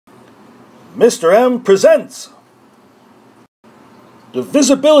Mr. M presents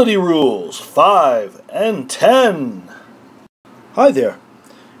Divisibility Rules 5 and 10. Hi there.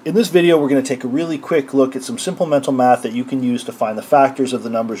 In this video we're going to take a really quick look at some simple mental math that you can use to find the factors of the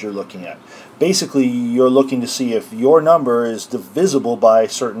numbers you're looking at. Basically, you're looking to see if your number is divisible by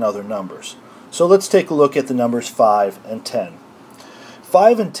certain other numbers. So let's take a look at the numbers 5 and 10.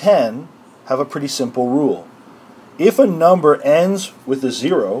 5 and 10 have a pretty simple rule. If a number ends with a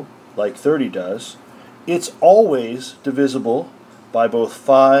 0, like 30 does, it's always divisible by both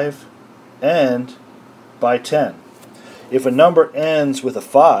 5 and by 10. If a number ends with a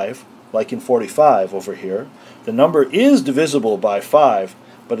 5, like in 45 over here, the number is divisible by 5,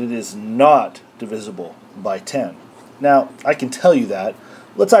 but it is not divisible by 10. Now, I can tell you that.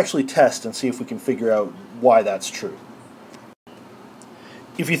 Let's actually test and see if we can figure out why that's true.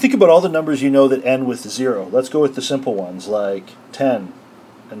 If you think about all the numbers you know that end with 0, let's go with the simple ones like 10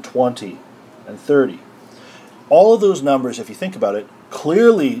 and 20 and 30. All of those numbers, if you think about it,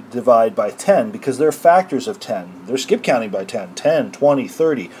 clearly divide by 10 because they're factors of 10. They're skip counting by 10, 10, 20,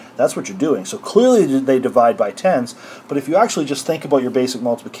 30. That's what you're doing. So clearly they divide by 10s, but if you actually just think about your basic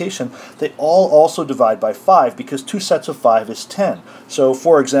multiplication, they all also divide by 5 because 2 sets of 5 is 10. So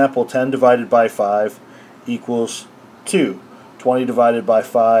for example, 10 divided by 5 equals 2. 20 divided by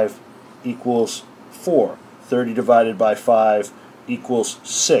 5 equals 4. 30 divided by 5 equals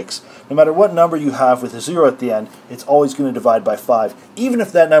 6. No matter what number you have with a 0 at the end, it's always going to divide by 5, even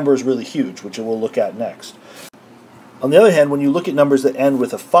if that number is really huge, which we'll look at next. On the other hand, when you look at numbers that end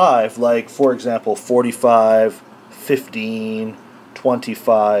with a 5, like, for example, 45, 15,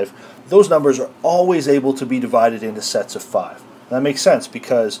 25, those numbers are always able to be divided into sets of 5. That makes sense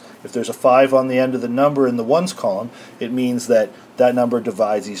because if there's a 5 on the end of the number in the ones column, it means that that number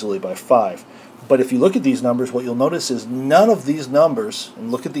divides easily by 5. But if you look at these numbers, what you'll notice is none of these numbers, and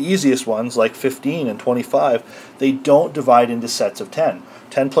look at the easiest ones like 15 and 25, they don't divide into sets of 10.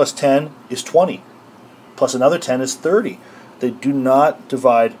 10 plus 10 is 20, plus another 10 is 30. They do not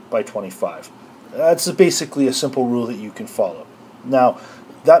divide by 25. That's basically a simple rule that you can follow. Now,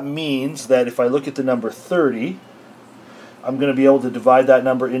 that means that if I look at the number 30, I'm going to be able to divide that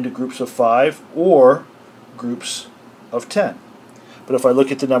number into groups of 5 or groups of 10. But if I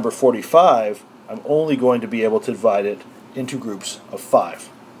look at the number 45, I'm only going to be able to divide it into groups of 5.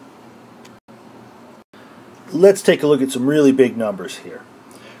 Let's take a look at some really big numbers here.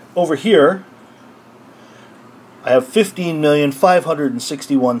 Over here, I have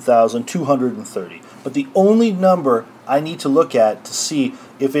 15,561,230. But the only number I need to look at to see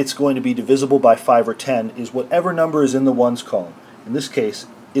if it's going to be divisible by 5 or 10 is whatever number is in the ones column. In this case,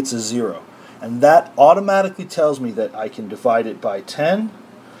 it's a 0. And that automatically tells me that I can divide it by 10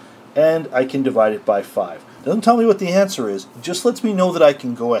 and I can divide it by 5. It doesn't tell me what the answer is, it just lets me know that I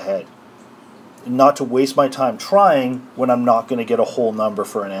can go ahead and not to waste my time trying when I'm not going to get a whole number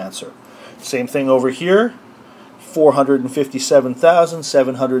for an answer. Same thing over here,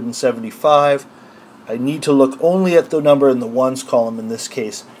 457,775. I need to look only at the number in the ones column. In this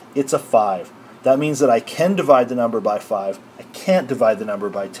case, it's a 5. That means that I can divide the number by 5. I can't divide the number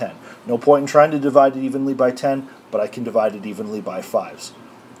by 10. No point in trying to divide it evenly by 10, but I can divide it evenly by 5s.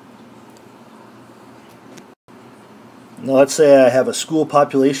 Now let's say I have a school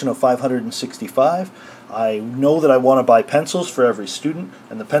population of 565. I know that I want to buy pencils for every student,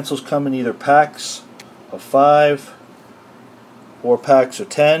 and the pencils come in either packs of 5 or packs of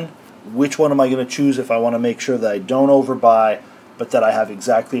 10. Which one am I going to choose if I want to make sure that I don't overbuy, but that I have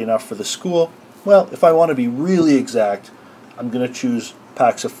exactly enough for the school? Well, if I want to be really exact, I'm going to choose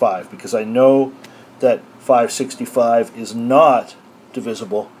packs of 5 because I know that 565 is not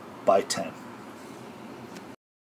divisible by 10.